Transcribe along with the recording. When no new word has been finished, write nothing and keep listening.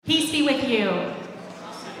you.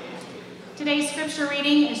 Today's scripture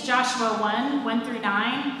reading is Joshua 1 through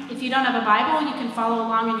 9. If you don't have a Bible, you can follow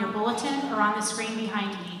along in your bulletin or on the screen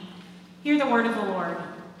behind me. Hear the word of the Lord.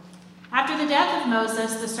 After the death of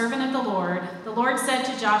Moses, the servant of the Lord said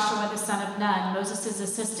to Joshua the son of Nun, Moses'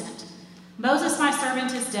 assistant, "Moses, my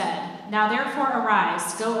servant, is dead. Now therefore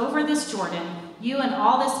arise, go over this Jordan, you and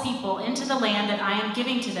all this people, into the land that I am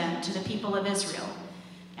giving to them, to the people of Israel.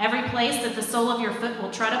 Every place that the sole of your foot will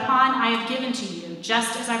tread upon, I have given to you,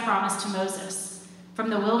 just as I promised to Moses. From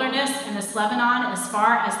the wilderness and this Lebanon as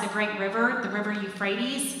far as the great river, the river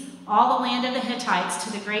Euphrates, all the land of the Hittites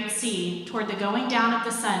to the great sea, toward the going down of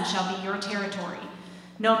the sun shall be your territory.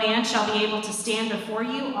 No man shall be able to stand before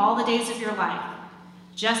you all the days of your life.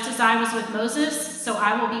 Just as I was with Moses, so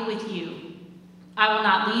I will be with you. I will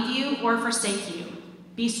not leave you or forsake you.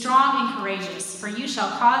 Be strong and courageous, for you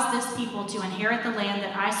shall cause this people to inherit the land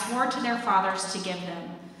that I swore to their fathers to give them.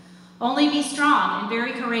 Only be strong and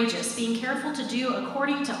very courageous, being careful to do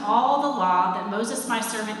according to all the law that Moses my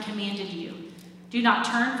servant commanded you. Do not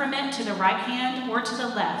turn from it to the right hand or to the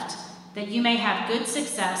left, that you may have good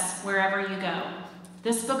success wherever you go.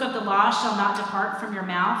 This book of the law shall not depart from your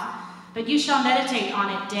mouth, but you shall meditate on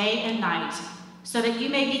it day and night, so that you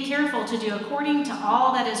may be careful to do according to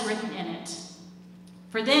all that is written in it.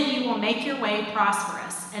 For then you will make your way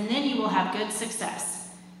prosperous, and then you will have good success.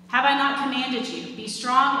 Have I not commanded you? Be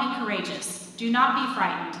strong and courageous. Do not be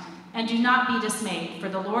frightened, and do not be dismayed, for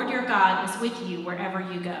the Lord your God is with you wherever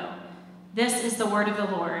you go." This is the word of the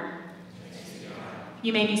Lord.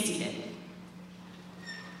 You may be seated.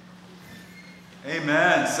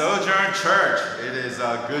 Amen. Sojourn Church, it is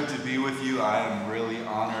good to be with you. I am really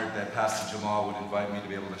honored that Pastor Jamal would invite me to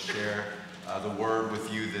be able to share the word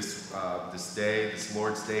with you this day, this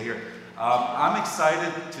Lord's Day here. I'm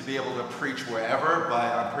excited to be able to preach wherever, but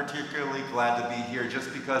I'm particularly glad to be here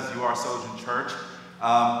just because you are Sojourn Church.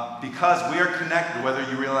 Because we are connected, whether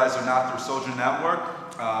you realize or not, through Sojourn Network.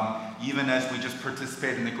 Even as we just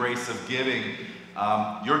participate in the grace of giving,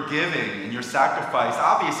 your giving and your sacrifice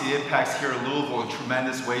obviously impacts here in Louisville in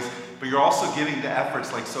tremendous ways, but you're also giving to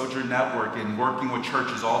efforts like Sojourn Network and working with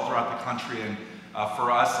churches all throughout the country. And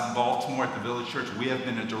for us in Baltimore at the Village Church, we have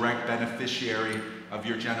been a direct beneficiary of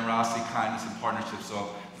your generosity, kindness, and partnership.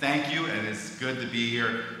 So thank you, and it's good to be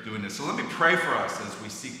here doing this. So let me pray for us as we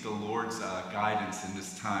seek the Lord's guidance in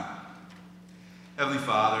this time. Heavenly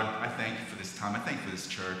Father, I thank you for this time. I thank you for this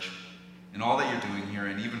church and all that you're doing here,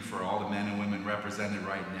 and even for all the men and women represented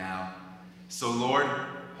right now. So Lord,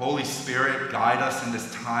 Holy Spirit, guide us in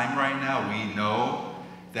this time right now. We know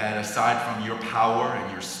that aside from your power and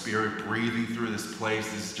your spirit breathing through this place,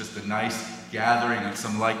 this is just a nice gathering of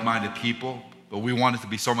some like-minded people. But we want it to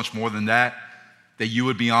be so much more than that, that you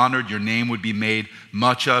would be honored, your name would be made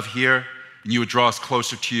much of here, and you would draw us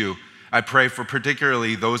closer to you. I pray for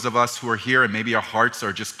particularly those of us who are here and maybe our hearts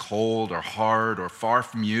are just cold or hard or far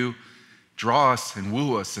from you. Draw us and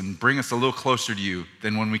woo us and bring us a little closer to you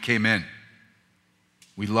than when we came in.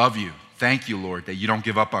 We love you. Thank you, Lord, that you don't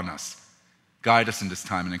give up on us. Guide us in this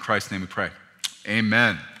time, and in Christ's name we pray.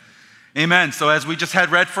 Amen. Amen. So as we just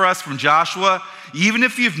had read for us from Joshua, even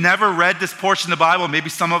if you've never read this portion of the Bible, maybe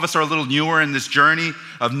some of us are a little newer in this journey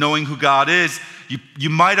of knowing who God is, you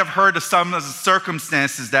might have heard of some of the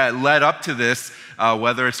circumstances that led up to this,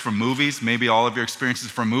 whether it's from movies, maybe all of your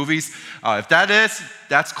experiences from movies. If that is,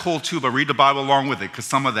 that's cool too, but read the Bible along with it, because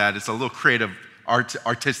some of that is a little creative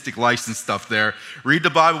artistic license stuff there. Read the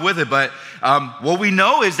Bible with it. But what we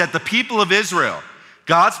know is that the people of Israel,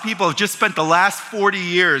 God's people, have just spent the last 40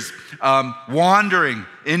 years wandering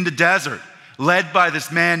in the desert, led by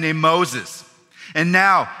this man named Moses. And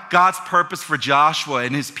now God's purpose for Joshua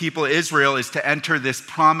and his people Israel is to enter this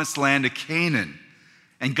promised land of Canaan.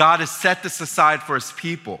 And God has set this aside for his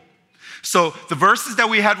people. So the verses that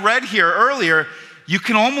we had read here earlier, you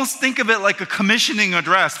can almost think of it like a commissioning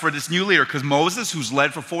address for this new leader, because Moses, who's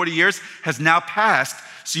led for 40 years, has now passed.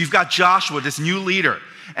 So you've got Joshua, this new leader.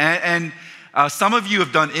 And some of you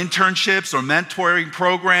have done internships or mentoring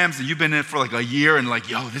programs, and you've been in it for like a year and like,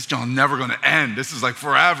 yo, this job never gonna end. This is like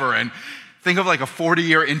forever. And think of like a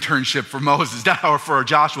 40-year internship for Moses or for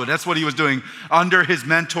Joshua. That's what he was doing under his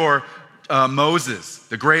mentor, Moses,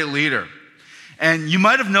 the great leader. And you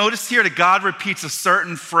might have noticed here that God repeats a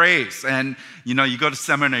certain phrase. And you know, you go to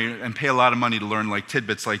seminary and pay a lot of money to learn like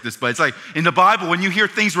tidbits like this, but it's like in the Bible, when you hear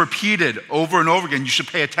things repeated over and over again, you should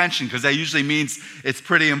pay attention, because that usually means it's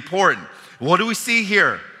pretty important. What do we see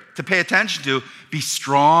here to pay attention to? Be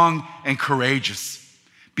strong and courageous.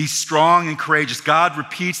 Be strong and courageous. God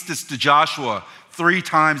repeats this to Joshua 3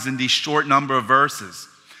 times in these short number of verses.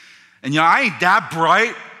 And you know, I ain't that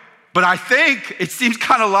bright, But I think it seems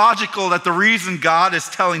kind of logical that the reason God is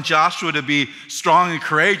telling Joshua to be strong and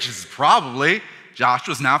courageous is probably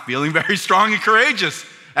Joshua's now feeling very strong and courageous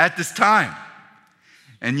at this time.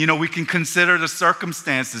 And we can consider the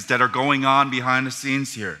circumstances that are going on behind the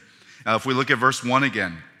scenes here. If we look at verse 1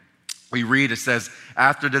 again, we read, it says,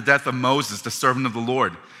 after the death of Moses, the servant of the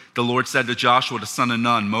Lord said to Joshua, the son of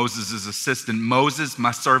Nun, Moses' assistant, Moses,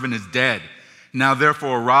 my servant, is dead. Now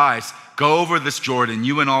therefore arise, go over this Jordan,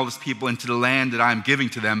 you and all this people, into the land that I am giving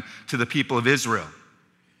to them, to the people of Israel.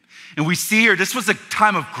 And we see here, this was a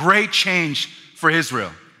time of great change for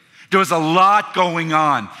Israel. There was a lot going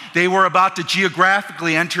on. They were about to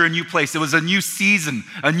geographically enter a new place. It was a new season,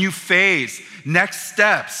 a new phase, next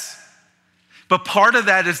steps. But part of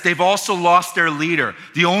that is they've also lost their leader,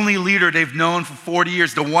 the only leader they've known for 40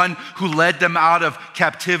 years, the one who led them out of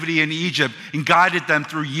captivity in Egypt and guided them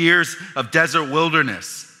through years of desert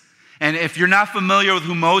wilderness. And if you're not familiar with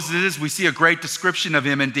who Moses is, we see a great description of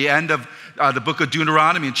him at the end of the book of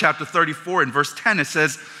Deuteronomy in chapter 34. In verse 10, it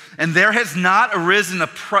says, and there has not arisen a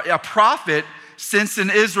prophet since in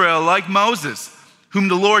Israel like Moses, whom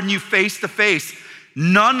the Lord knew face to face,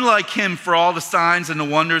 none like him for all the signs and the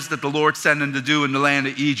wonders that the Lord sent him to do in the land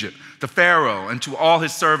of Egypt, to Pharaoh and to all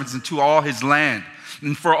his servants and to all his land,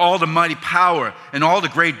 and for all the mighty power and all the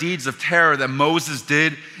great deeds of terror that Moses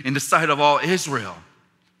did in the sight of all Israel.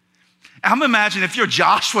 I'm imagining if you're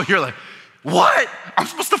Joshua, you're like, what? I'm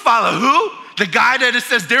supposed to follow who? The guy that it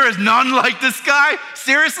says there is none like this guy?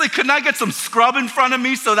 Seriously, couldn't I get some scrub in front of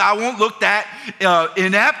me so that I won't look that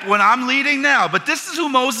inept when I'm leading now? But this is who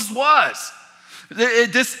Moses was.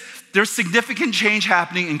 There's significant change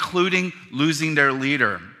happening, including losing their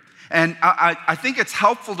leader. And I think it's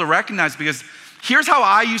helpful to recognize, because here's how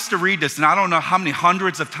I used to read this, and I don't know how many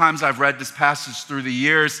hundreds of times I've read this passage through the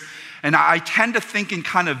years, and I tend to think in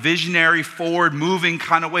kind of visionary, forward-moving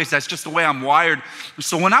kind of ways. That's just the way I'm wired.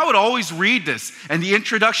 So when I would always read this and the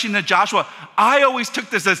introduction to Joshua, I always took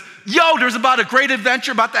this as, there's about a great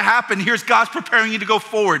adventure about to happen. Here's God's preparing you to go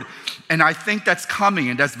forward. And I think that's coming,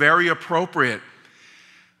 and that's very appropriate.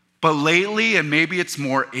 But lately, and maybe it's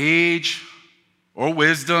more age or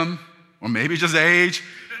wisdom, or maybe just age,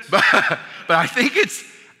 but I think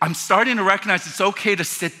I'm starting to recognize it's okay to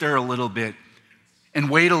sit there a little bit and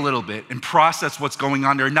wait a little bit and process what's going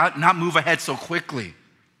on there, and not move ahead so quickly.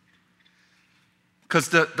 Because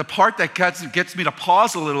the part that gets me to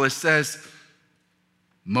pause a little, it says,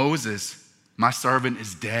 Moses, my servant,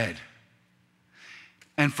 is dead.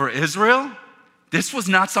 And for Israel, this was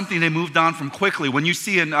not something they moved on from quickly. When you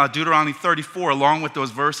see in Deuteronomy 34, along with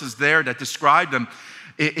those verses there that describe them,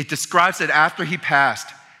 it describes that after he passed,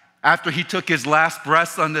 after he took his last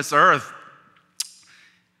breaths on this earth,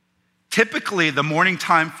 typically the mourning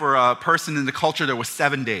time for a person in the culture, there was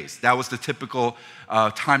 7 days. That was the typical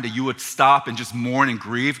time that you would stop and just mourn and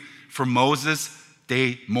grieve. For Moses,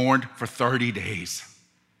 they mourned for 30 days.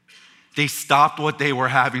 They stopped what they were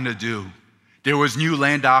having to do. There was new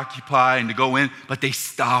land to occupy and to go in, but they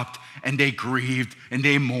stopped and they grieved and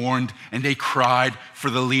they mourned and they cried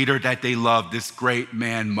for the leader that they loved, this great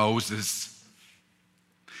man, Moses.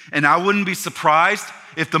 And I wouldn't be surprised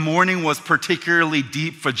if the mourning was particularly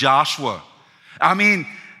deep for Joshua. I mean,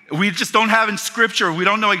 we just don't have in scripture, we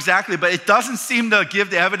don't know exactly, but it doesn't seem to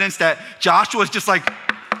give the evidence that Joshua is just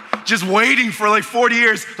waiting for like 40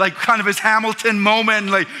 years, like kind of his Hamilton moment,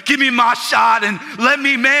 and like, give me my shot and let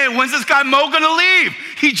me, man, when's this guy Mo gonna leave?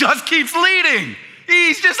 He just keeps leading.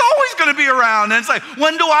 He's just always gonna be around. And it's like,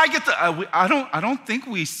 when do I get to, I don't think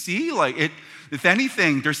we see like it. If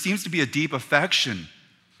anything, there seems to be a deep affection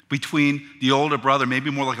between the older brother,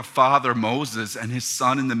 maybe more like a father, Moses, and his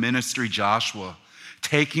son in the ministry, Joshua,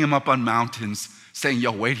 taking him up on mountains, saying,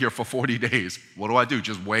 wait here for 40 days. What do I do?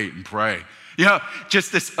 Just wait and pray.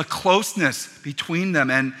 Just a closeness between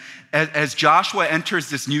them. And as Joshua enters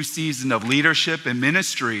this new season of leadership and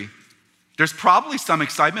ministry, there's probably some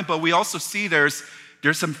excitement, but we also see there's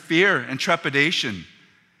some fear and trepidation.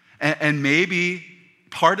 And maybe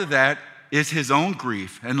part of that is his own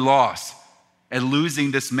grief and loss at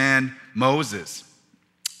losing this man, Moses.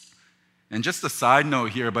 And just a side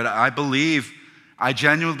note here, but I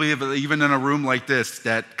genuinely believe, even in a room like this,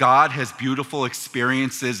 that God has beautiful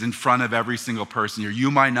experiences in front of every single person here.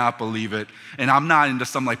 You might not believe it. And I'm not into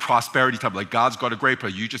some like prosperity type, like God's got a great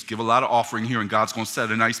place. You just give a lot of offering here and God's going to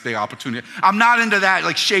set a nice big opportunity. I'm not into that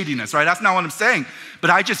like shadiness, right? That's not what I'm saying. But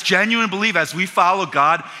I just genuinely believe as we follow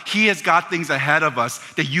God, he has got things ahead of us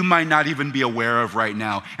that you might not even be aware of right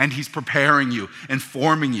now. And he's preparing you and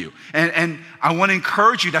forming you. And I want to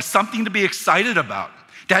encourage you, that's something to be excited about.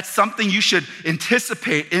 That's something you should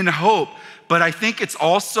anticipate in hope. but I think it's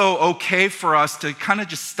also okay for us to kind of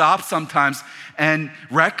just stop sometimes and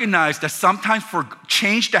recognize that sometimes for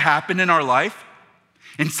change to happen in our life,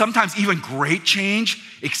 and sometimes even great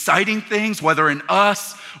change, exciting things, whether in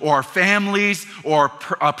us or our families or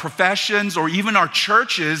professions or even our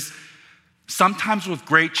churches, sometimes with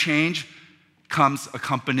great change comes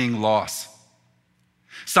accompanying loss.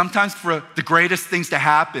 Sometimes for the greatest things to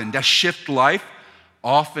happen, that shift life,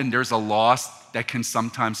 often there's a loss that can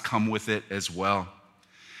sometimes come with it as well.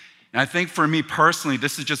 And I think for me personally,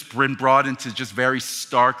 this has just been brought into just very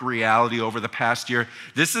stark reality over the past year.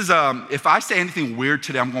 This is, if I say anything weird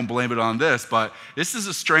today, I'm going to blame it on this, but this is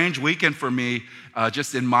a strange weekend for me,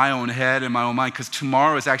 just in my own head and my own mind, because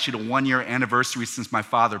tomorrow is actually the 1-year anniversary since my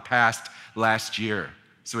father passed last year.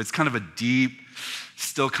 So it's kind of a deep,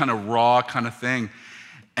 still kind of raw kind of thing.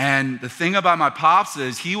 And the thing about my pops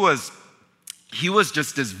is he was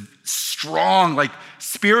just this strong, like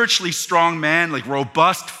spiritually strong man, like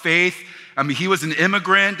robust faith. I mean, he was an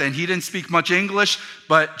immigrant and he didn't speak much English,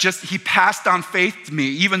 but just he passed on faith to me,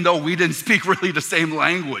 even though we didn't speak really the same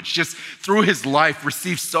language. Just through his life,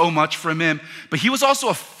 received so much from him. But he was also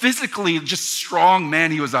a physically just strong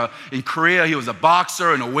man. He was in Korea, he was a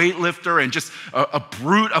boxer and a weightlifter and just a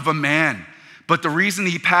brute of a man. But the reason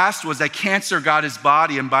he passed was that cancer got his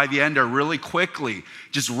body, and by the end, it really quickly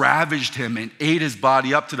just ravaged him and ate his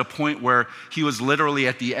body up to the point where he was literally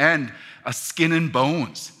at the end, a skin and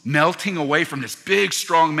bones, melting away from this big,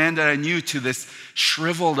 strong man that I knew to this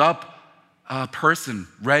shriveled up person,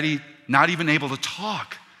 ready, not even able to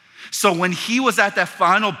talk. So when he was at that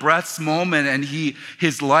final breath's moment and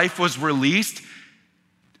his life was released,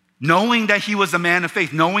 knowing that he was a man of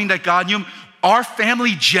faith, knowing that God knew him, our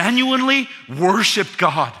family genuinely worshiped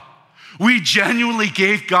God. We genuinely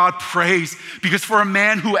gave God praise because for a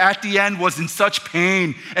man who at the end was in such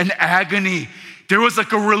pain and agony, there was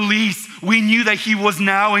like a release. We knew that he was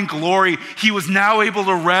now in glory. He was now able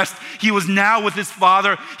to rest. He was now with his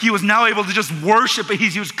Father. He was now able to just worship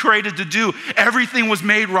as he was created to do. Everything was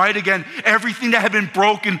made right again. Everything that had been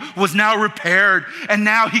broken was now repaired. And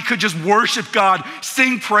now he could just worship God,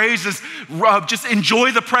 sing praises, just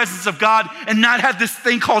enjoy the presence of God and not have this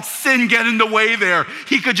thing called sin get in the way there.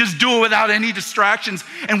 He could just do it without any distractions.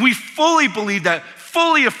 And we fully believe that,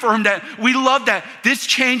 fully affirm that. We love that. This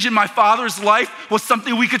change in my father's life was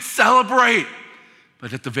something we could celebrate.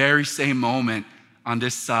 But at the very same moment, on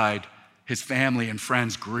this side, his family and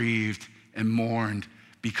friends grieved and mourned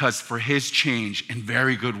because for his change in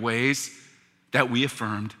very good ways that we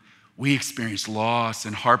affirmed, we experienced loss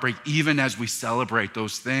and heartbreak even as we celebrate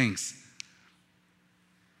those things.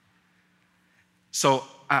 So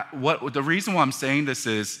the reason why I'm saying this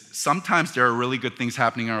is sometimes there are really good things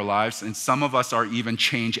happening in our lives, and some of us are even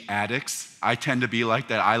change addicts. I tend to be like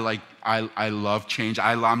that. I love change.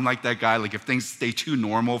 I'm like that guy. Like if things stay too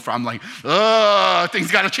normal, I'm like, things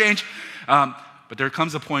got to change. But there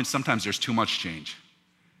comes a point. Sometimes there's too much change.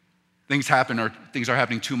 Things happen, or things are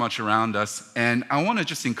happening too much around us, and I want to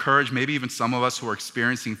just encourage maybe even some of us who are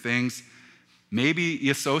experiencing things, maybe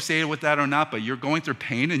you associated with that or not, but you're going through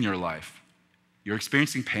pain in your life. You're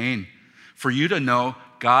experiencing pain. For you to know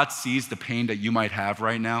God sees the pain that you might have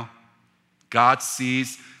right now. God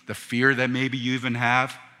sees the fear that maybe you even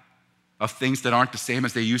have of things that aren't the same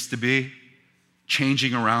as they used to be,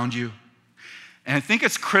 changing around you. And I think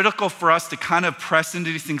it's critical for us to kind of press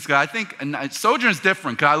into these things. I think Sojourn's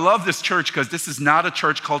different, because I love this church because this is not a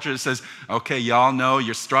church culture that says, okay, y'all know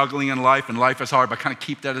you're struggling in life and life is hard, but kind of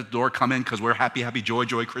keep that at the door, come in because we're happy,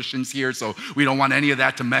 joy Christians here, so we don't want any of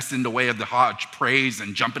that to mess in the way of the hot praise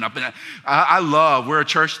and jumping up. We're a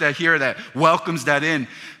church that welcomes that in.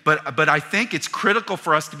 But I think it's critical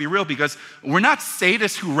for us to be real because we're not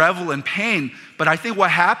sadists who revel in pain, but I think what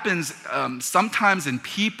happens sometimes in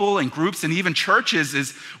people and groups and even churches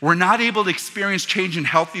is we're not able to experience change in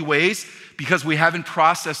healthy ways because we haven't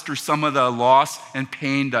processed through some of the loss and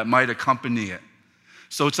pain that might accompany it.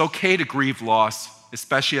 So it's okay to grieve loss,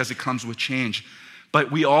 especially as it comes with change,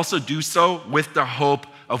 but we also do so with the hope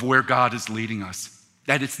of where God is leading us.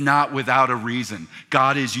 That it's not without a reason.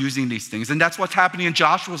 God is using these things. And that's what's happening in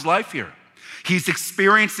Joshua's life here. He's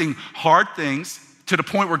experiencing hard things to the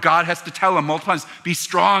point where God has to tell him multiple times, be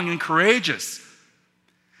strong and courageous.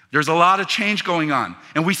 There's a lot of change going on.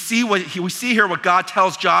 And we see here what God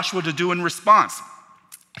tells Joshua to do in response.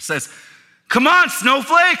 It says, come on,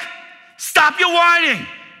 snowflake, stop your whining,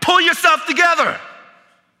 pull yourself together.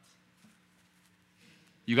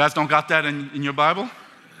 You guys don't got that in your Bible?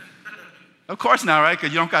 Of course not, right?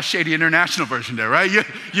 Because you don't got Shady International version there, right?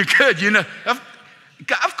 You're good, you know.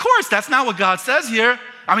 Of course, that's not what God says here.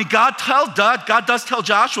 I mean, God does tell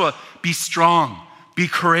Joshua, be strong, be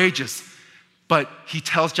courageous. But he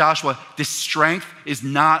tells Joshua, this strength is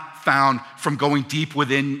not found from going deep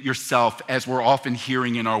within yourself, as we're often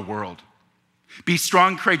hearing in our world. Be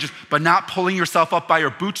strong and courageous, but not pulling yourself up by your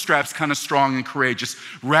bootstraps kind of strong and courageous.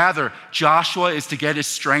 Rather, Joshua is to get his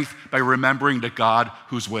strength by remembering the God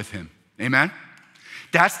who's with him. Amen?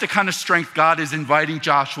 That's the kind of strength God is inviting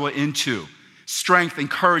Joshua into. Strength and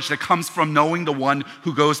courage that comes from knowing the one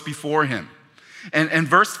who goes before him. And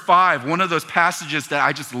verse 5, one of those passages that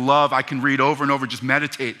I just love, I can read over and over, just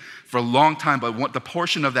meditate for a long time, but the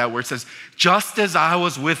portion of that where it says, just as I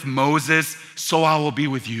was with Moses, so I will be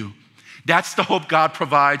with you. That's the hope God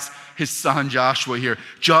provides his son Joshua here.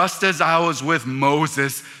 Just as I was with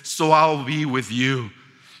Moses, so I will be with you.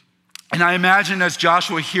 And I imagine as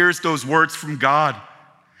Joshua hears those words from God,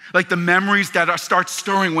 like the memories that start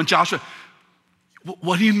stirring when Joshua,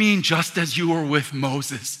 what do you mean just as you were with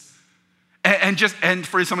Moses? And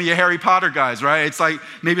for some of you Harry Potter guys, right? It's like,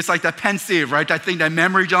 maybe it's like that pensieve, right? That thing, that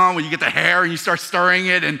memory, John, when you get the hair and you start stirring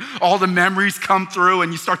it and all the memories come through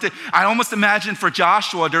and you start to, I almost imagine for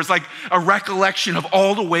Joshua, there's like a recollection of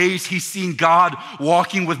all the ways he's seen God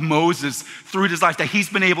walking with Moses through his life that he's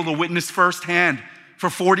been able to witness firsthand for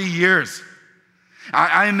 40 years.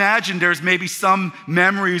 I imagine there's maybe some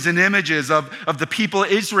memories and images of the people of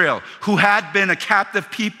Israel who had been a captive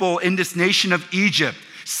people in this nation of Egypt,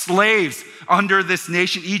 slaves under this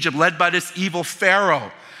nation, Egypt, led by this evil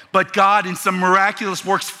Pharaoh. But God, in some miraculous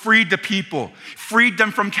works, freed the people, freed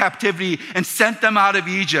them from captivity, and sent them out of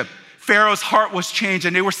Egypt. Pharaoh's heart was changed,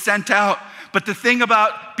 and they were sent out. But the thing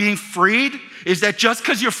about being freed is that just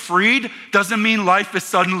because you're freed doesn't mean life is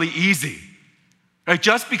suddenly easy. Right?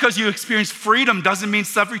 Just because you experience freedom doesn't mean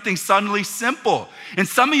everything's suddenly simple. And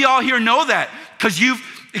some of y'all here know that because you've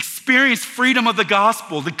experienced freedom of the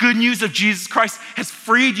gospel. The good news of Jesus Christ has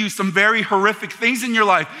freed you some very horrific things in your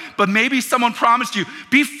life. But maybe someone promised you,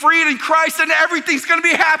 be freed in Christ and everything's gonna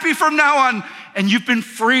be happy from now on. And you've been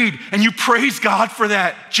freed and you praise God for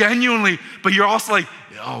that genuinely. But you're also like,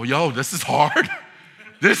 yo, this is hard.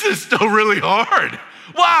 This is still really hard.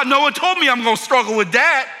 Wow, no one told me I'm gonna struggle with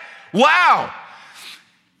that. Wow.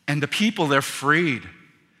 And the people, they're freed,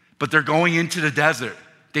 but they're going into the desert.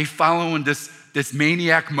 They following this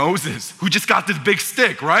maniac Moses who just got this big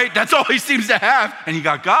stick, right? That's all he seems to have. And he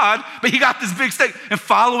got God, but he got this big stick and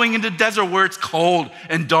following in the desert where it's cold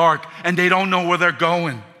and dark and they don't know where they're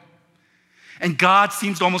going. And God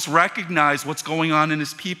seems to almost recognize what's going on in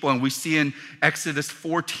his people. And we see in Exodus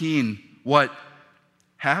 14 what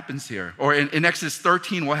happens here. Or in Exodus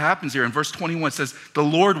 13, what happens here. In verse 21, it says, the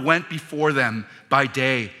Lord went before them by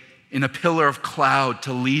day in a pillar of cloud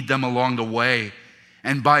to lead them along the way,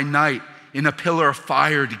 and by night in a pillar of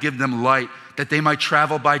fire to give them light, that they might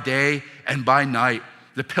travel by day and by night.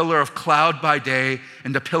 The pillar of cloud by day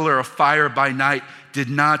and the pillar of fire by night did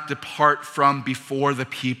not depart from before the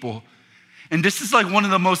people. And this is like one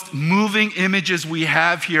of the most moving images we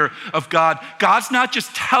have here of God. God's not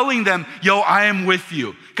just telling them, yo, I am with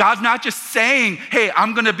you. God's not just saying, hey,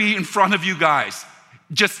 I'm gonna be in front of you guys.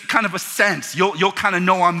 Just kind of a sense, you'll kind of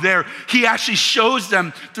know I'm there. He actually shows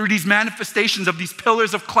them through these manifestations of these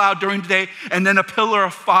pillars of cloud during the day and then a pillar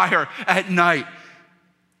of fire at night,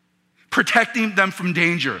 protecting them from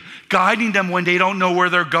danger, guiding them when they don't know where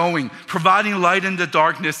they're going, providing light in the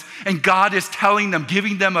darkness. And God is telling them,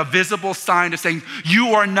 giving them a visible sign of saying, you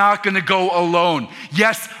are not gonna go alone.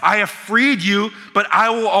 Yes, I have freed you, but I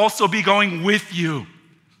will also be going with you.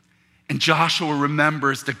 And Joshua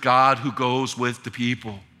remembers the God who goes with the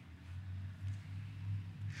people.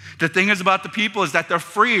 The thing is about the people is that they're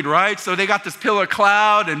freed, right? So they got this pillar of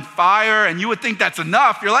cloud and fire, and you would think that's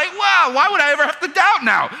enough. You're like, wow, why would I ever have to doubt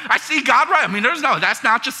now? I see God, right? I mean, that's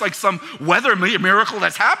not just like some weather miracle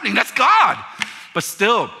that's happening. That's God. But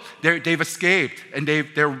still, they've escaped and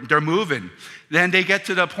they're moving. Then they get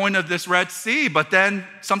to the point of this Red Sea, but then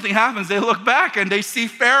something happens. They look back and they see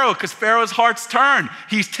Pharaoh because Pharaoh's heart's turned.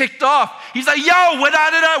 He's ticked off. He's like, yo,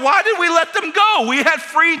 why did we let them go? We had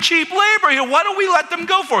free, cheap labor here. What do we let them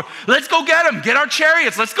go for? Let's go get them. Get our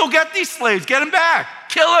chariots. Let's go get these slaves. Get them back.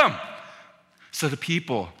 Kill them. So the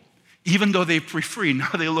people, even though they're free,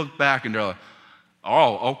 now they look back and they're like,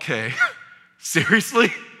 oh, okay.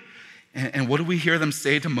 Seriously? And what do we hear them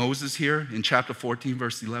say to Moses here in chapter 14,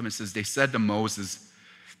 verse 11? It says, they said to Moses,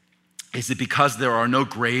 is it because there are no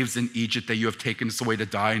graves in Egypt that you have taken us away to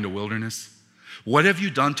die in the wilderness? What have you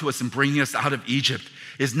done to us in bringing us out of Egypt?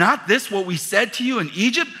 Is not this what we said to you in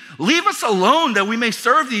Egypt? Leave us alone that we may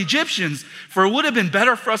serve the Egyptians, for it would have been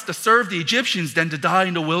better for us to serve the Egyptians than to die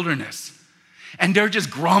in the wilderness. And they're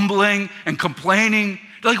just grumbling and complaining.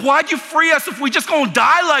 They're like, why'd you free us if we just gonna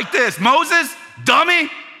die like this, Moses, dummy?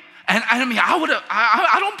 And I mean,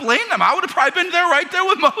 I don't blame them. I would have probably been there right there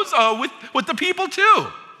with Moses, with the people too.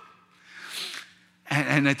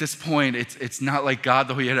 And at this point, it's not like God,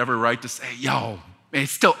 though he had every right to say, yo, man,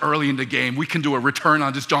 it's still early in the game. We can do a return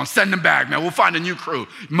on this John. Send them back, man. We'll find a new crew.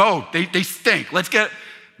 Mo, they stink.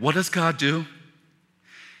 What does God do?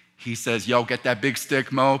 He says, yo, get that big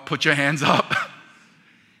stick, Mo. Put your hands up.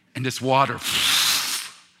 And this water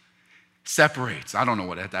separates. I don't know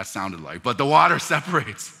what that sounded like, but the water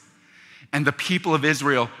separates. And the people of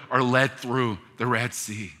Israel are led through the Red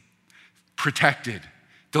Sea, protected,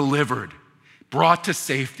 delivered, brought to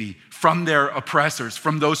safety from their oppressors,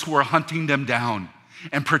 from those who are hunting them down,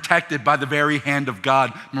 and protected by the very hand of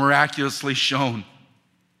God, miraculously shown.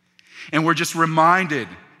 And we're just reminded,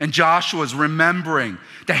 and Joshua's remembering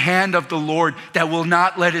the hand of the Lord that will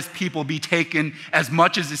not let his people be taken as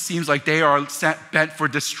much as it seems like they are bent for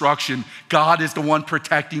destruction. God is the one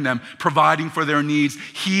protecting them, providing for their needs.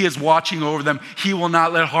 He is watching over them. He will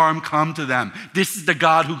not let harm come to them. This is the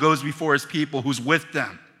God who goes before his people, who's with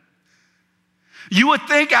them. You would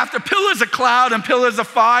think after pillars of cloud and pillars of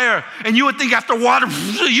fire, and you would think after water,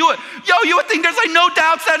 you would think there's like no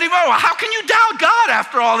doubts anymore. How can you doubt God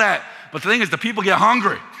after all that? But the thing is, the people get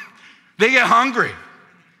hungry. They get hungry.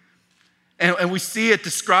 And we see it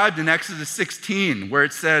described in Exodus 16, where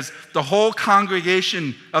it says, the whole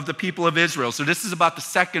congregation of the people of Israel. So this is about the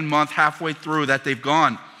second month, halfway through that they've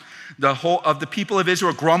gone. The whole of the people of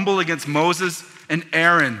Israel grumbled against Moses and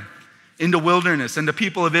Aaron in the wilderness. And the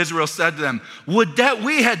people of Israel said to them, would that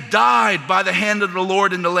we had died by the hand of the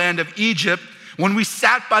Lord in the land of Egypt, when we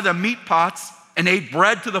sat by the meat pots and ate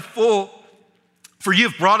bread to the full. For you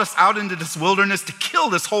have brought us out into this wilderness to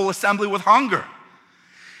kill this whole assembly with hunger.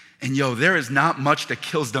 And there is not much that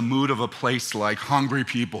kills the mood of a place like hungry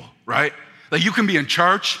people, right? Like you can be in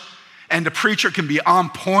church and the preacher can be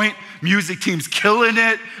on point, music team's killing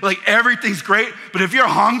it, like everything's great. But if you're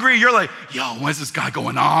hungry, you're like, when's this guy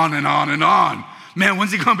going on and on and on? Man,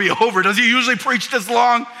 when's he gonna be over? Does he usually preach this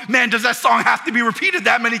long? Man, does that song have to be repeated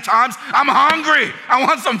that many times? I'm hungry, I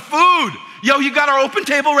want some food. You got our open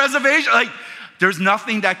table reservation? Like, there's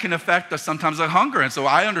nothing that can affect us sometimes like hunger. And so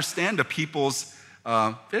I understand the people's,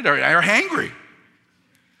 are hangry.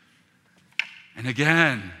 And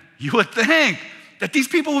again, you would think that these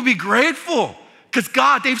people would be grateful because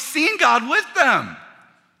they've seen God with them.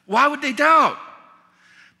 Why would they doubt?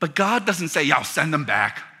 But God doesn't say, send them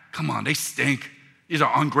back. Come on, they stink. These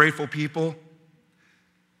are ungrateful people.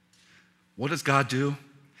 What does God do?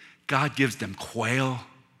 God gives them quail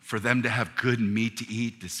for them to have good meat to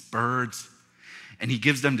eat, these birds. And he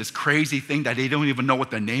gives them this crazy thing that they don't even know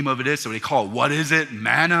what the name of it is. So they call it, what is it?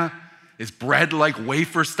 Manna. It's bread like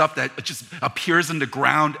wafer stuff that just appears in the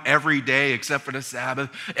ground every day except for the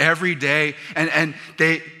Sabbath, every day. And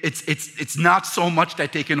it's not so much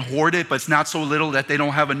that they can hoard it, but it's not so little that they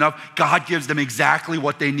don't have enough. God gives them exactly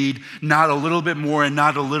what they need, not a little bit more and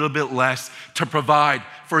not a little bit less, to provide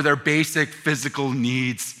for their basic physical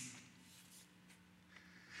needs.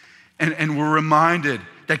 And we're reminded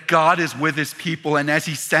that God is with his people, and as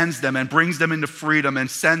he sends them and brings them into freedom and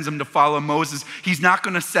sends them to follow Moses, he's not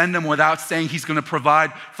going to send them without saying he's going to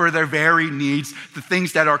provide for their very needs, the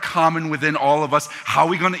things that are common within all of us. How are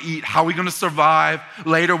we going to eat? How are we going to survive?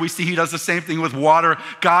 Later we see he does the same thing with water.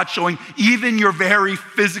 God showing even your very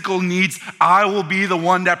physical needs, I will be the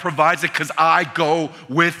one that provides it because I go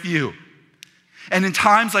with you. And in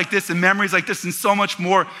times like this, in memories like this, and so much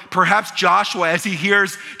more, perhaps Joshua, as he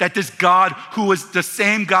hears that this God who was the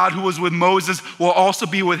same God who was with Moses will also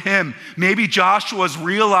be with him. Maybe Joshua is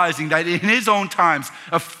realizing that in his own times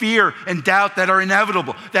of fear and doubt that are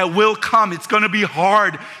inevitable, that will come, it's going to be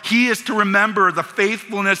hard. He is to remember the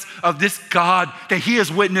faithfulness of this God that he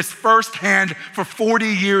has witnessed firsthand for 40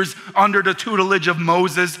 years under the tutelage of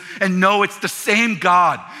Moses, and know it's the same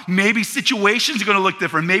God. Maybe situations are going to look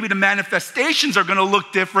different. Maybe the manifestations are going to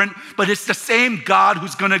look different, but it's the same God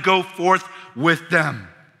who's going to go forth with them.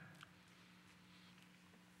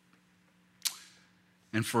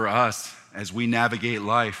 And for us, as we navigate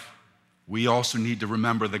life, we also need to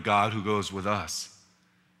remember the God who goes with us.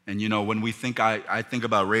 And when we think, I think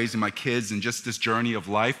about raising my kids and just this journey of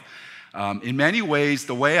life, in many ways,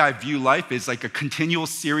 the way I view life is like a continual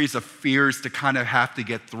series of fears to kind of have to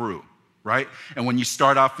get through. Right? And when you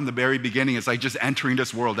start off from the very beginning, it's like just entering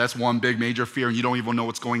this world. That's one big major fear, and you don't even know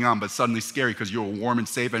what's going on, but suddenly scary because you're warm and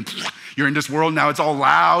safe, and you're in this world now. It's all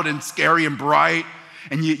loud and scary and bright,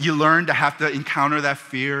 and you learn to have to encounter that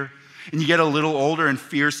fear. And you get a little older and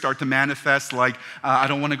fears start to manifest like, I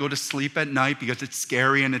don't want to go to sleep at night because it's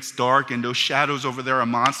scary and it's dark and those shadows over there are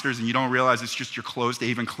monsters and you don't realize it's just your clothes they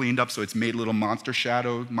even cleaned up so it's made little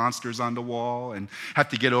monsters on the wall and have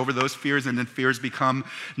to get over those fears. And then fears become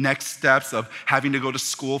next steps of having to go to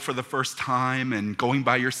school for the first time and going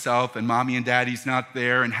by yourself and mommy and daddy's not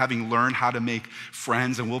there and having learned how to make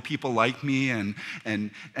friends and will people like me and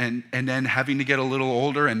then having to get a little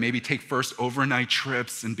older and maybe take first overnight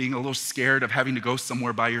trips and being a little scared of having to go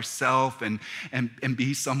somewhere by yourself and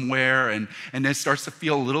be somewhere and then it starts to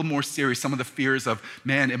feel a little more serious. Some of the fears of,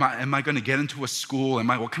 man, am I going to get into a school?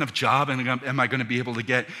 What kind of job am I going to be able to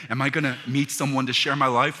get? Am I going to meet someone to share my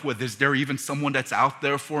life with? Is there even someone that's out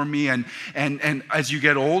there for me? And as you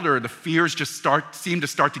get older, the fears just seem to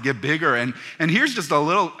start to get bigger. And here's just a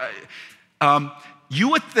little. You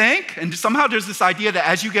would think, and somehow there's this idea that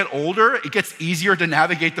as you get older, it gets easier to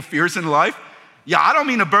navigate the fears in life. Yeah, I don't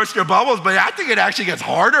mean to burst your bubbles, but I think it actually gets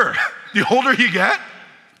harder the older you get.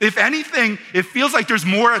 If anything, it feels like there's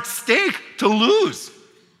more at stake to lose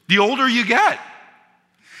the older you get.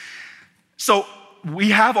 So we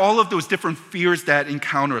have all of those different fears that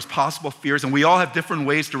encounter us, possible fears, and we all have different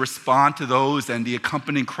ways to respond to those and the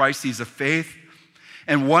accompanying crises of faith.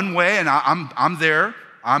 And one way, and I'm there,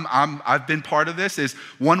 I've been part of this, is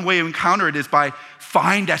one way to encounter it is by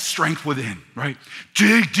find that strength within, right?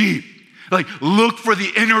 Dig deep. Like, look for the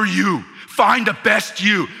inner you. Find the best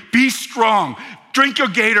you. Be strong. Drink your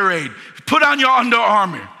Gatorade. Put on your Under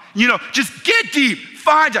Armour. Just get deep.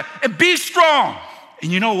 Find it and be strong.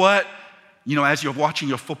 And you know what? As you're watching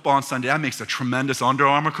your football on Sunday, that makes a tremendous Under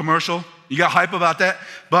Armour commercial. You got hype about that?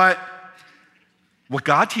 But what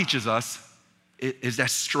God teaches us is that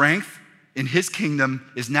strength in his kingdom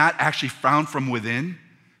is not actually found from within,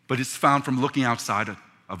 but it's found from looking outside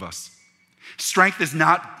of us. Strength is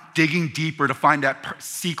not digging deeper to find that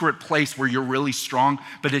secret place where you're really strong,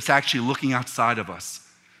 but it's actually looking outside of us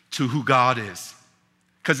to who God is.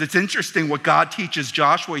 Because it's interesting what God teaches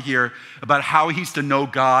Joshua here about how he's to know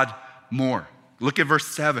God more. Look at verse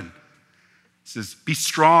 7. It says, be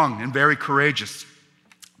strong and very courageous.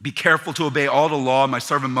 Be careful to obey all the law my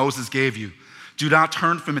servant Moses gave you. Do not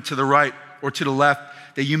turn from it to the right or to the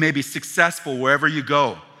left, that you may be successful wherever you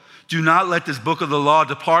go. Do not let this book of the law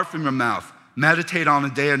depart from your mouth. Meditate on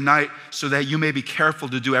it day and night so that you may be careful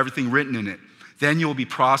to do everything written in it. Then you will be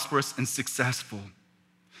prosperous and successful.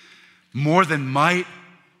 More than might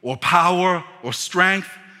or power or strength,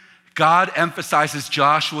 God emphasizes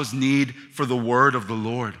Joshua's need for the word of the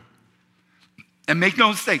Lord. And make no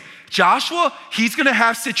mistake, Joshua, he's going to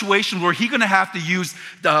have situations where he's going to have to use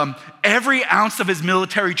every ounce of his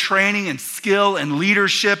military training and skill and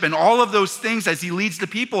leadership and all of those things as he leads the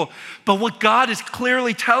people. But what God is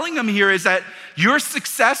clearly telling him here is that your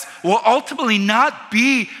success will ultimately not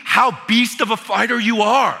be how beast of a fighter you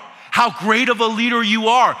are, how great of a leader you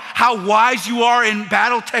are, how wise you are in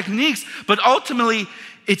battle techniques, but ultimately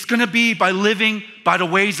it's going to be by living by the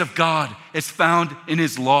ways of God as found in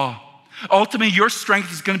his law. Ultimately, your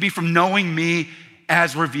strength is going to be from knowing me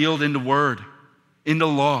as revealed in the word, in the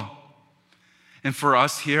law. And for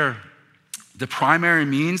us here, the primary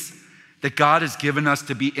means that God has given us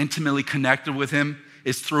to be intimately connected with him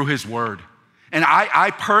is through his word. And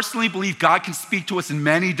I personally believe God can speak to us in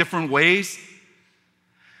many different ways.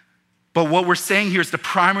 But what we're saying here is the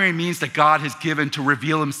primary means that God has given to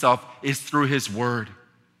reveal himself is through his word.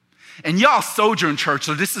 And y'all Sojourn Church,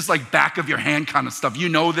 so this is like back of your hand kind of stuff. You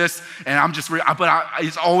know this, and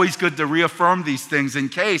it's always good to reaffirm these things in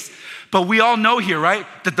case. But we all know here, right,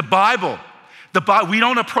 that the Bible, we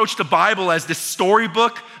don't approach the Bible as this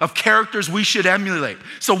storybook of characters we should emulate.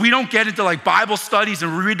 So we don't get into like Bible studies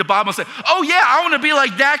and read the Bible and say, oh yeah, I want to be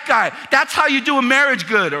like that guy. That's how you do a marriage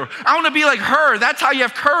good. Or I want to be like her. That's how you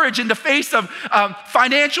have courage in the face of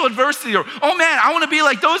financial adversity. Or, oh man, I want to be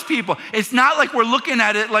like those people. It's not like we're looking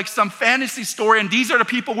at it like some fantasy story and these are the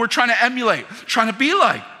people we're trying to emulate, trying to be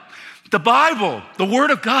like. The Bible, the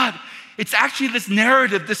Word of God, it's actually this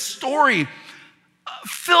narrative, this story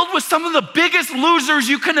filled with some of the biggest losers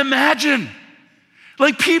you can imagine.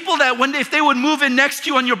 Like people that if they would move in next to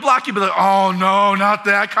you on your block, you'd be like, oh no, not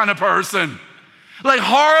that kind of person. Like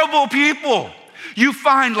horrible people. You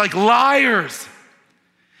find like liars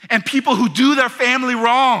and people who do their family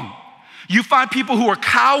wrong. You find people who are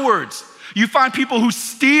cowards. You find people who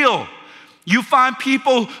steal. You find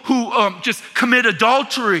people who just commit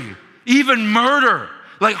adultery, even murder.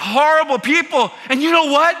 Like horrible people. And you know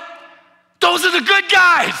what? Those are the good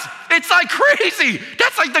guys. It's like crazy.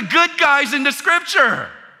 That's like the good guys in the scripture.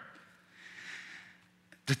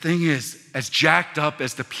 The thing is, as jacked up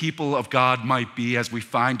as the people of God might be, as we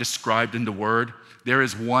find described in the word, there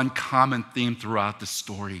is one common theme throughout the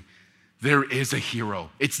story. There is a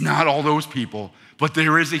hero. It's not all those people, but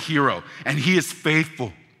there is a hero, and he is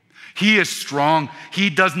faithful. He is strong. He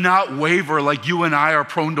does not waver like you and I are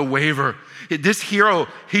prone to waver. This hero,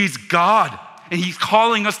 he's God, and he's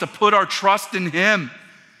calling us to put our trust in him.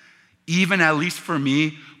 Even, at least for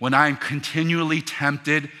me, when I'm continually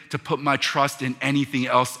tempted to put my trust in anything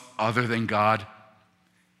else other than God,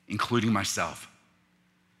 including myself.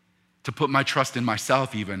 To put my trust in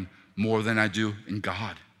myself even more than I do in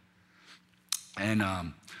God. And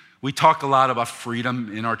we talk a lot about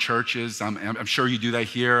freedom in our churches. I'm sure you do that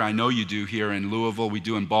here. I know you do here in Louisville. We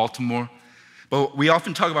do in Baltimore. But we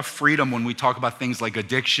often talk about freedom when we talk about things like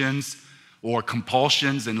addictions or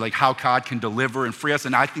compulsions and like how God can deliver and free us.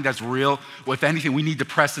 And I think that's real. Well, if anything, we need to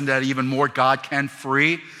press into that even more. God can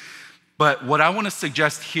free. But what I want to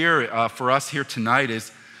suggest here for us here tonight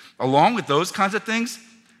is, along with those kinds of things,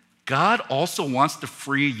 God also wants to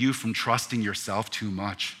free you from trusting yourself too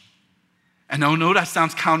much. And I know that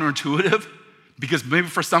sounds counterintuitive, because maybe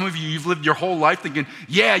for some of you, you've lived your whole life thinking,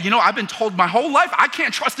 yeah, I've been told my whole life I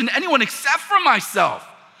can't trust in anyone except for myself.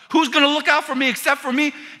 Who's going to look out for me except for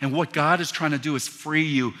me? And what God is trying to do is free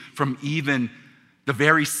you from even the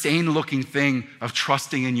very sane-looking thing of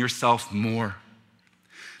trusting in yourself more.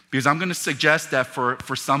 Because I'm going to suggest that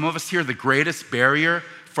for some of us here, the greatest barrier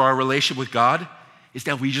for our relationship with God is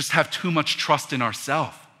that we just have too much trust in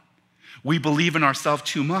ourselves. We believe in ourselves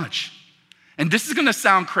too much. And this is going to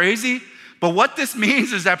sound crazy, but what this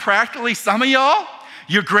means is that practically some of y'all,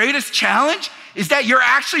 your greatest challenge is that you're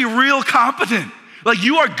actually real competent. Like,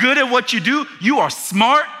 you are good at what you do. You are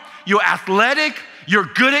smart. You're athletic. You're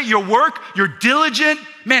good at your work. You're diligent.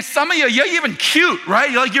 Man, some of you, you're even cute,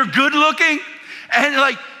 right? You're good looking.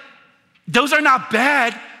 And those are not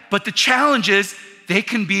bad, but the challenge is they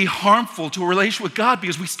can be harmful to a relationship with God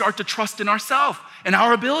because we start to trust in ourselves and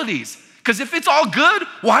our abilities. Because if it's all good,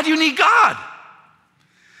 why do you need God?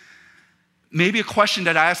 Maybe a question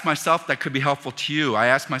that I ask myself that could be helpful to you. I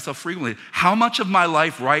ask myself frequently, how much of my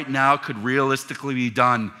life right now could realistically be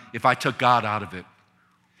done if I took God out of it?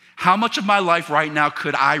 How much of my life right now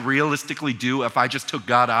could I realistically do if I just took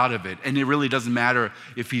God out of it? And it really doesn't matter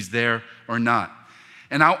if he's there or not.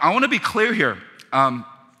 And I want to be clear here. I'm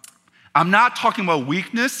not talking about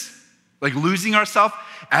weakness, like losing ourselves,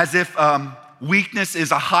 as if weakness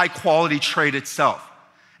is a high quality trait itself.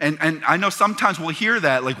 And I know sometimes we'll hear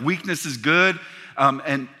that, like weakness is good.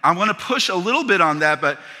 And I want to push a little bit on that,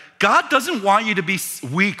 but God doesn't want you to be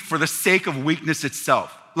weak for the sake of weakness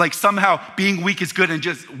itself. Like somehow being weak is good and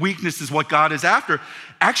just weakness is what God is after.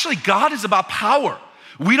 Actually, God is about power.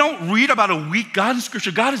 We don't read about a weak God in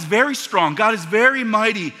Scripture. God is very strong. God is very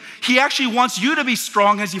mighty. He actually wants you to be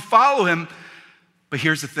strong as you follow him. But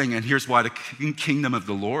here's the thing, and here's why the kingdom of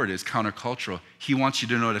the Lord is countercultural. He wants you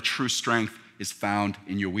to know that true strength is found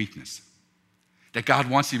in your weakness. That God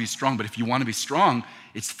wants you to be strong, but if you want to be strong,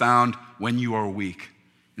 it's found when you are weak,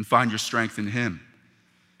 and find your strength in him.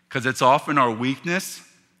 Because it's often our weakness,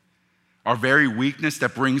 our very weakness,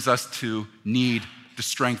 that brings us to need the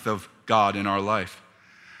strength of God in our life.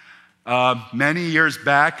 Many years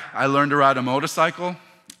back, I learned to ride a motorcycle.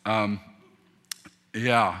 Some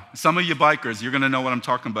of you bikers, you're gonna know what I'm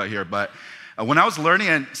talking about here, but when I was learning,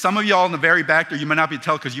 and some of y'all in the very back there, you might not be able to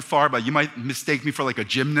tell because you're far, but you might mistake me for like a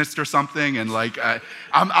gymnast or something, and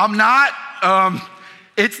I'm not,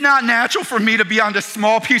 it's not natural for me to be on this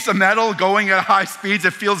small piece of metal going at high speeds.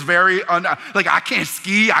 It feels very, I can't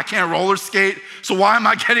ski, I can't roller skate, so why am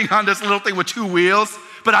I getting on this little thing with two wheels?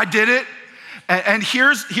 But I did it, and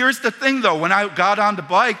here's the thing though, when I got on the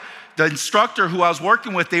bike, the instructor who I was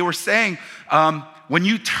working with, they were saying, when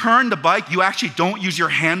you turn the bike, you actually don't use your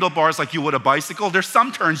handlebars like you would a bicycle. There's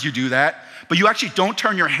some turns you do that, but you actually don't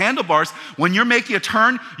turn your handlebars. When you're making a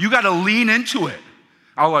turn, you got to lean into it.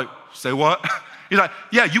 I was like, say what? He's like,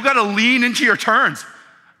 yeah, you got to lean into your turns.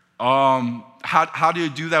 How do you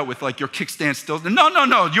do that with like your kickstand still? No.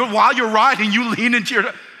 While you're riding, you lean into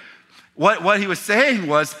your. What he was saying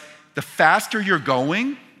was, the faster you're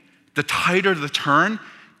going, the tighter the turn.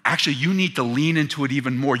 Actually, you need to lean into it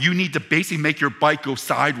even more. You need to basically make your bike go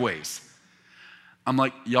sideways. I'm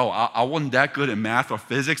like, I wasn't that good at math or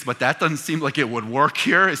physics, but that doesn't seem like it would work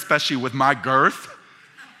here, especially with my girth.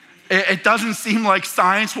 It doesn't seem like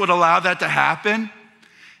science would allow that to happen.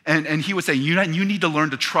 And he would say, you need to learn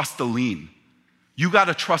to trust the lean. You got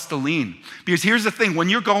to trust the lean. Because here's the thing, when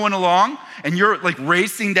you're going along and you're like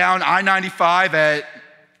racing down I-95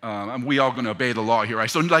 at, we all going to obey the law here, right?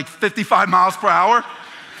 So like 55 miles per hour.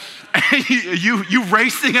 you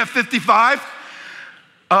racing at 55,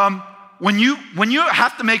 when you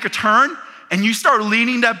have to make a turn and you start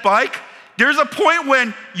leaning that bike, There's a point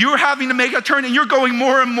when you're having to make a turn and you're going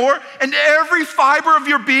more and more, and every fiber of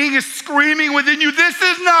your being is screaming within you, this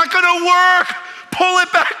is not gonna work. Pull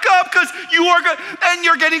it back up because you are good. And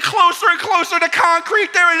you're getting closer and closer to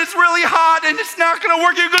concrete there, and it's really hot and it's not gonna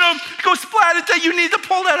work. You're gonna go splat it. You need to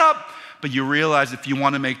pull that up. But you realize if you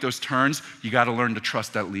wanna make those turns, you gotta learn to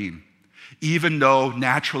trust that lean. Even though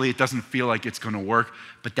naturally it doesn't feel like it's gonna work,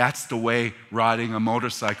 but that's the way riding a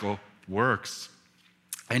motorcycle works.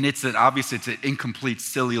 And obviously it's an incomplete,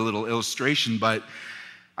 silly little illustration, but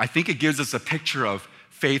I think it gives us a picture of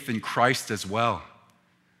faith in Christ as well.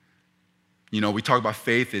 You know, we talk about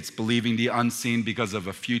faith, it's believing the unseen because of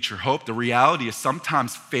a future hope. The reality is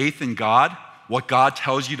sometimes faith in God, what God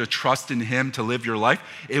tells you to trust in Him to live your life,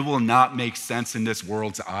 it will not make sense in this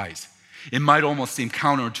world's eyes. It might almost seem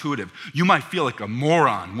counterintuitive. You might feel like a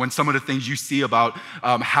moron when some of the things you see about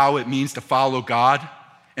how it means to follow God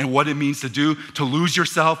and what it means to do, to lose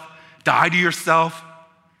yourself, die to yourself.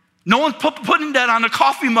 No one's putting that on a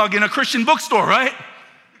coffee mug in a Christian bookstore, right?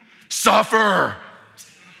 Suffer,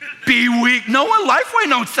 be weak. No one, Lifeway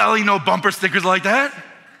don't sell you no bumper stickers like that.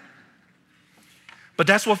 But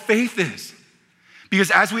that's what faith is. Because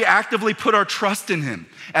as we actively put our trust in Him,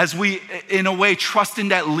 as we, in a way, trust in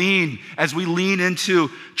that lean, as we lean into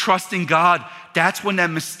trusting God, that's when that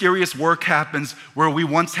mysterious work happens where we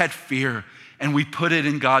once had fear and we put it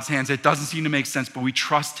in God's hands. It doesn't seem to make sense, but we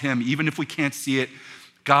trust Him. Even if we can't see it,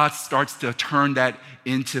 God starts to turn that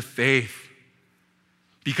into faith.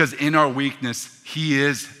 Because in our weakness, He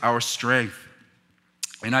is our strength.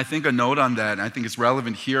 And I think a note on that, and I think it's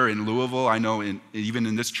relevant here in Louisville, I know even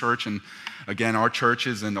in this church, and again, our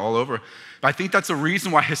churches and all over. But I think that's a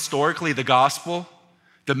reason why historically the gospel,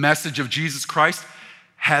 the message of Jesus Christ,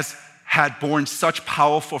 had borne such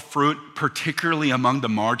powerful fruit, particularly among the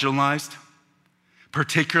marginalized,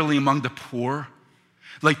 particularly among the poor.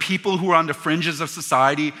 Like people who are on the fringes of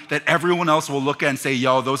society that everyone else will look at and say,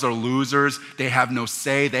 yo, those are losers. They have no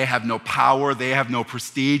say, they have no power, they have no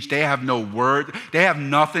prestige, they have no word, they have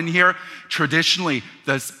nothing here. Traditionally,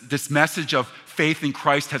 this message of faith in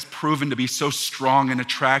Christ has proven to be so strong and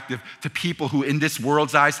attractive to people who in this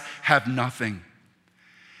world's eyes have nothing.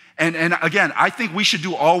 And again, I think we should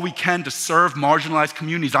do all we can to serve marginalized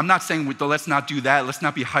communities. I'm not saying let's not do that, let's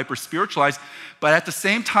not be hyper-spiritualized, but at the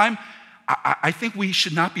same time, I think we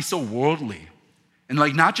should not be so worldly and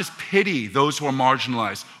not just pity those who are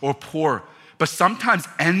marginalized or poor, but sometimes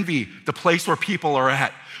envy the place where people are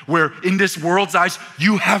at, where in this world's eyes,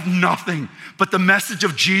 you have nothing. But the message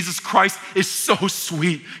of Jesus Christ is so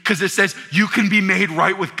sweet because it says you can be made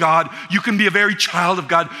right with God. You can be a very child of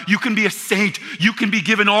God. You can be a saint. You can be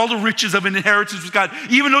given all the riches of an inheritance with God.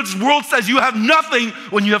 Even though this world says you have nothing,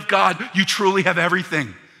 when you have God, you truly have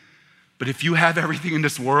everything. But if you have everything in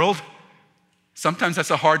this world, sometimes that's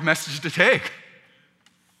a hard message to take.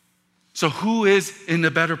 So who is in the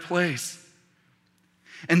better place?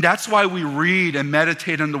 And that's why we read and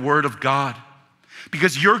meditate on the Word of God.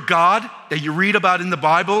 Because your God that you read about in the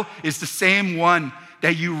Bible is the same one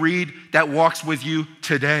that you read that walks with you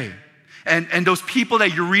today. And those people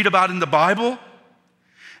that you read about in the Bible,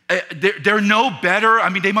 they're no better. I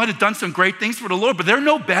mean, they might have done some great things for the Lord, but they're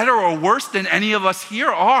no better or worse than any of us here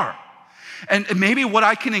are. And maybe what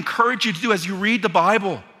I can encourage you to do as you read the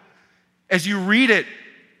Bible, as you read it,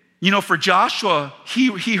 for Joshua,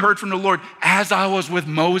 he heard from the Lord, as I was with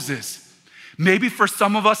Moses. Maybe for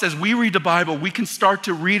some of us, as we read the Bible, we can start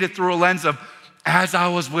to read it through a lens of, as I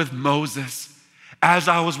was with Moses, as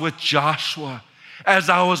I was with Joshua, as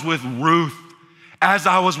I was with Ruth, as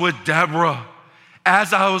I was with Deborah,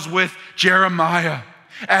 as I was with Jeremiah,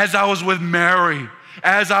 as I was with Mary,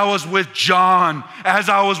 as I was with John, as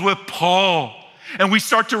I was with Paul. And we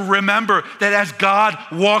start to remember that as God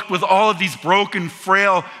walked with all of these broken,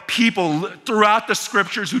 frail people throughout the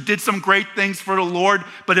scriptures who did some great things for the Lord,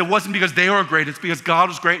 but it wasn't because they were great, it's because God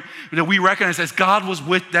was great, that we recognize as God was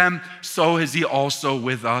with them, so is He also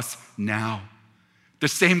with us now. The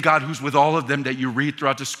same God who's with all of them that you read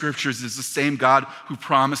throughout the scriptures is the same God who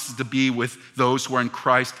promises to be with those who are in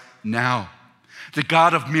Christ now. The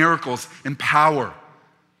God of miracles and power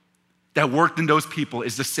that worked in those people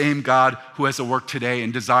is the same God who has a work today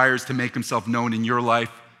and desires to make Himself known in your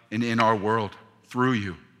life and in our world through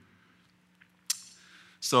you.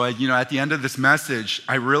 So, at the end of this message,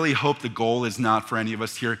 I really hope the goal is not for any of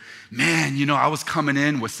us here, man, I was coming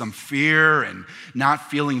in with some fear and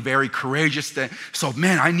not feeling very courageous. So,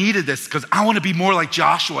 man, I needed this because I want to be more like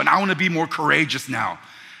Joshua and I want to be more courageous now.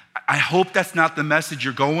 I hope that's not the message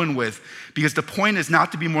you're going with, because the point is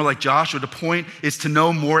not to be more like Joshua. The point is to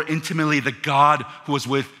know more intimately the God who was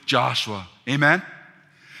with Joshua. Amen?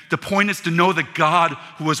 The point is to know the God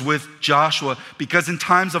who was with Joshua, because in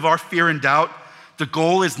times of our fear and doubt, the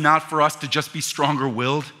goal is not for us to just be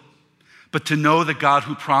stronger-willed, but to know the God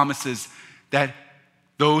who promises that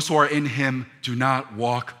those who are in him do not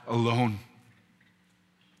walk alone.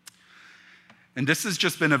 And this has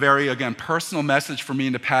just been a very, again, personal message for me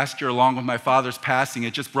in the past year, along with my father's passing.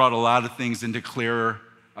 It just brought a lot of things into clearer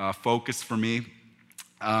focus for me.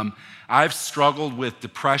 I've struggled with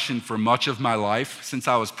depression for much of my life since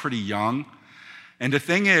I was pretty young. And the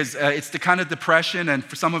thing is, it's the kind of depression, and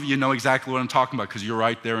for some of you know exactly what I'm talking about because you're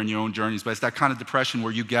right there in your own journeys, but it's that kind of depression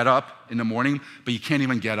where you get up in the morning, but you can't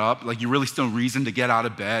even get up. Like, you really still reason to get out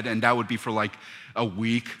of bed, and that would be for like a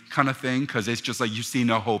week kind of thing, because it's just like you see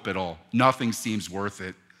no hope at all. Nothing seems worth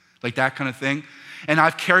it. Like that kind of thing. And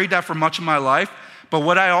I've carried that for much of my life. But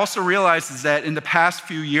what I also realized is that in the past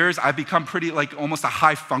few years, I've become pretty like almost a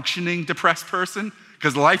high-functioning depressed person,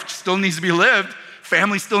 because life still needs to be lived.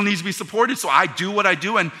 Family still needs to be supported. So I do what I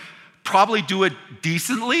do and probably do it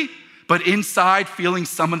decently, but inside feeling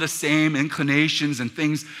some of the same inclinations and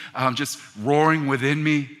things just roaring within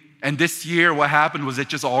me. And this year, what happened was it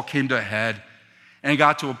just all came to a head. And it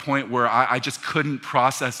got to a point where I just couldn't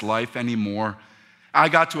process life anymore. I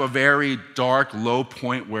got to a very dark, low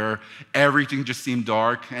point where everything just seemed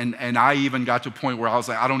dark. And I even got to a point where I was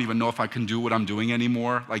like, I don't even know if I can do what I'm doing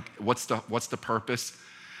anymore. Like, what's the purpose?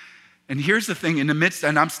 And here's the thing, in the midst,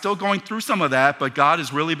 and I'm still going through some of that, but God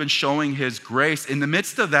has really been showing his grace. In the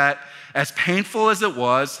midst of that, as painful as it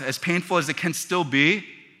was, as painful as it can still be,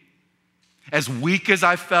 as weak as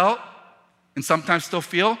I felt, and sometimes still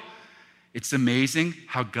feel, it's amazing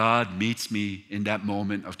how God meets me in that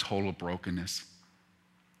moment of total brokenness.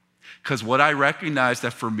 Because what I recognize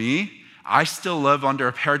that for me, I still live under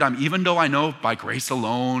a paradigm, even though I know by grace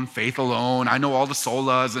alone, faith alone, I know all the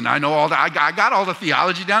solas, and I know all I got all the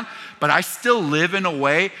theology down, but I still live in a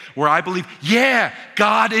way where I believe, yeah,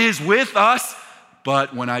 God is with us,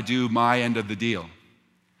 but when I do my end of the deal.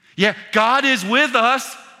 Yeah, God is with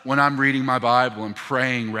us when I'm reading my Bible and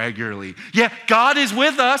praying regularly. Yeah, God is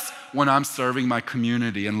with us when I'm serving my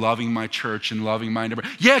community and loving my church and loving my neighbor.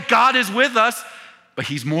 Yeah, God is with us, but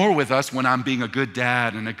he's more with us when I'm being a good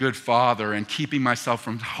dad and a good father and keeping myself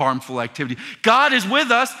from harmful activity. God is with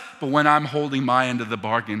us, but when I'm holding my end of the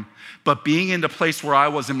bargain. But being in the place where I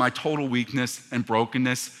was in my total weakness and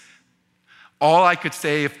brokenness, all I could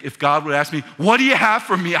say if God would ask me, what do you have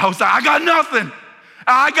for me? I was like, I got nothing.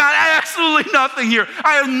 I got absolutely nothing here.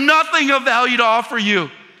 I have nothing of value to offer you.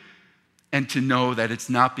 And to know that it's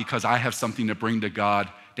not because I have something to bring to God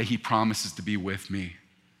that he promises to be with me,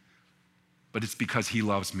 but it's because he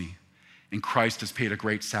loves me. And Christ has paid a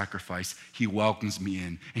great sacrifice. He welcomes me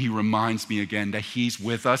in. And he reminds me again that he's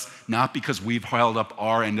with us, not because we've held up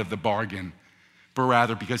our end of the bargain, but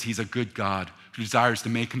rather because he's a good God who desires to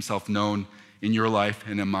make himself known in your life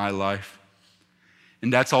and in my life.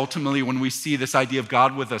 And that's ultimately when we see this idea of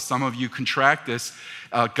God with us. Some of you contract this.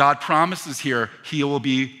 God promises here he will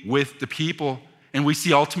be with the people. And we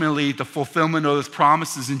see ultimately the fulfillment of those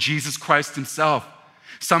promises in Jesus Christ himself.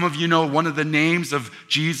 Some of you know one of the names of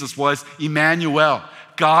Jesus was Emmanuel,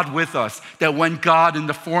 God with us. That when God in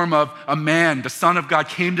the form of a man, the Son of God,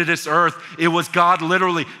 came to this earth, it was God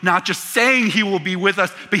literally not just saying he will be with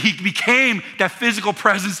us, but he became that physical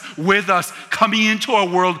presence with us, coming into our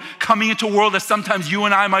world, coming into a world that sometimes you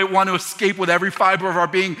and I might want to escape with every fiber of our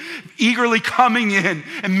being, eagerly coming in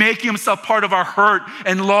and making himself part of our hurt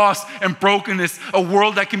and loss and brokenness, a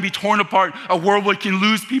world that can be torn apart, a world where you can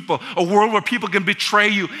lose people, a world where people can betray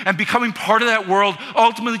you, and becoming part of that world,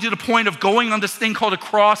 ultimately to the point of going on this thing called a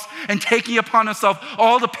cross and taking upon himself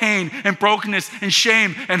all the pain and brokenness and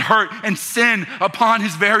shame and hurt and sin upon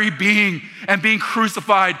his very being, and being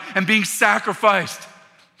crucified and being sacrificed.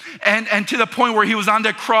 And to the point where he was on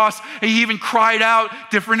that cross, and he even cried out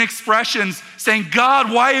different expressions saying,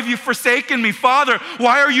 God, why have you forsaken me? Father,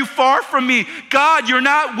 why are you far from me? God, you're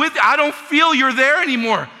not with, I don't feel you're there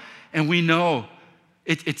anymore. And we know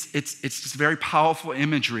it's this very powerful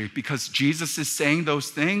imagery, because Jesus is saying those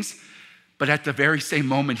things, but at the very same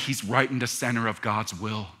moment, he's right in the center of God's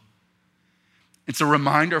will. It's a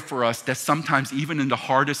reminder for us that sometimes even in the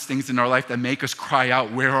hardest things in our life that make us cry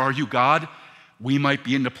out, where are you, God? We might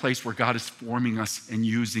be in the place where God is forming us and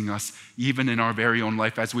using us, even in our very own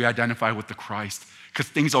life as we identify with the Christ. Because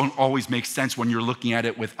things don't always make sense when you're looking at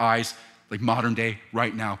it with eyes like modern day,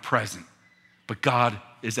 right now, present. But God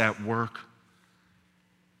is at work.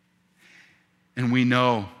 And we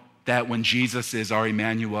know that when Jesus is our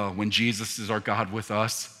Emmanuel, when Jesus is our God with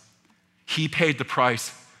us, he paid the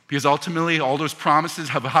price Because ultimately, all those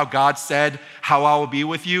promises of how God said how I will be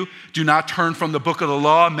with you, do not turn from the book of the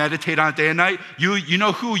law, meditate on it day and night. You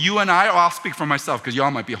know who you and I, I'll speak for myself because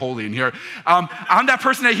y'all might be holy in here. I'm that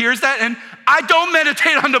person that hears that, and I don't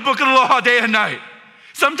meditate on the book of the law day and night.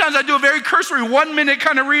 Sometimes I do a very cursory 1 minute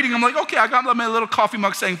kind of reading. I'm like, okay, I got my little coffee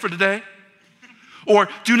mug saying for today. Or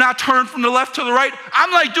do not turn from the left to the right.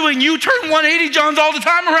 I'm like doing U-turn 180 Johns all the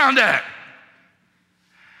time around that.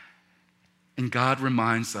 And God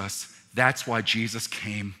reminds us that's why Jesus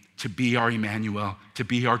came, to be our Emmanuel, to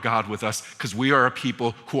be our God with us, because we are a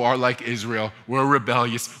people who are like Israel. We're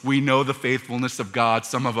rebellious. We know the faithfulness of God,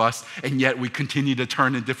 some of us, and yet we continue to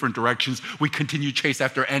turn in different directions. We continue to chase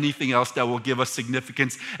after anything else that will give us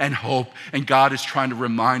significance and hope. And God is trying to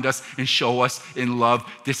remind us and show us in love,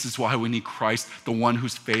 this is why we need Christ, the one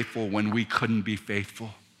who's faithful when we couldn't be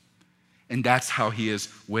faithful. And that's how he is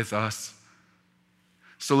with us.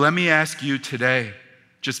 So let me ask you today,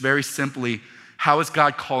 just very simply, how is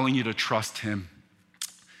God calling you to trust him?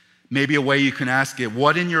 Maybe a way you can ask it,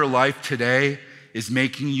 what in your life today is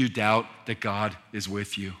making you doubt that God is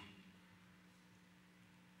with you?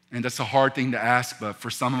 And that's a hard thing to ask, but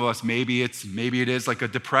for some of us, maybe it is like a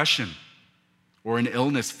depression or an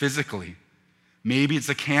illness physically. Maybe it's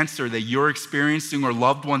a cancer that you're experiencing or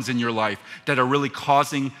loved ones in your life that are really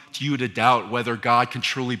causing you to doubt whether God can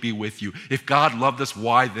truly be with you. If God loved us,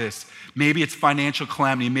 why this? Maybe it's financial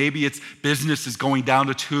calamity. Maybe it's business is going down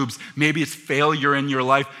the tubes. Maybe it's failure in your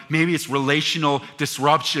life. Maybe it's relational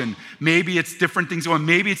disruption. Maybe it's different things going on.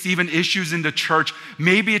 Maybe it's even issues in the church.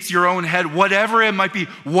 Maybe it's your own head. Whatever it might be,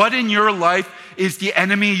 what in your life is the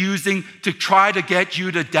enemy using to try to get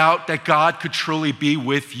you to doubt that God could truly be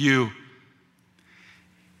with you?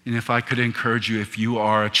 And if I could encourage you, if you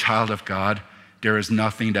are a child of God, there is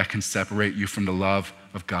nothing that can separate you from the love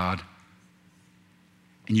of God.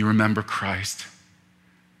 And you remember Christ.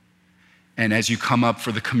 And as you come up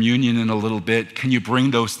for the communion in a little bit, can you bring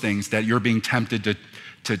those things that you're being tempted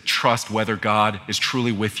to trust whether God is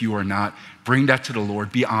truly with you or not? Bring that to the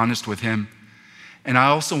Lord. Be honest with him. And I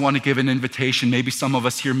also want to give an invitation. Maybe some of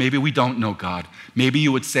us here, maybe we don't know God. Maybe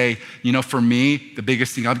you would say, for me, the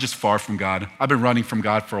biggest thing, I'm just far from God. I've been running from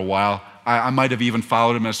God for a while. I might have even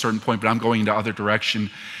followed him at a certain point, but I'm going in the other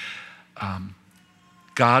direction.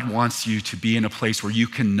 God wants you to be in a place where you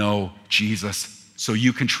can know Jesus, so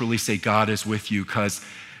you can truly say God is with you, because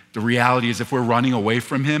the reality is if we're running away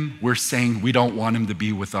from him, we're saying we don't want him to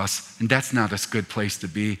be with us, and that's not a good place to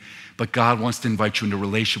be. But God wants to invite you into a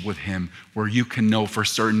relationship with him where you can know for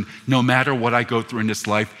certain, no matter what I go through in this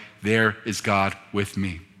life, there is God with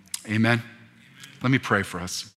me. Amen? Let me pray for us.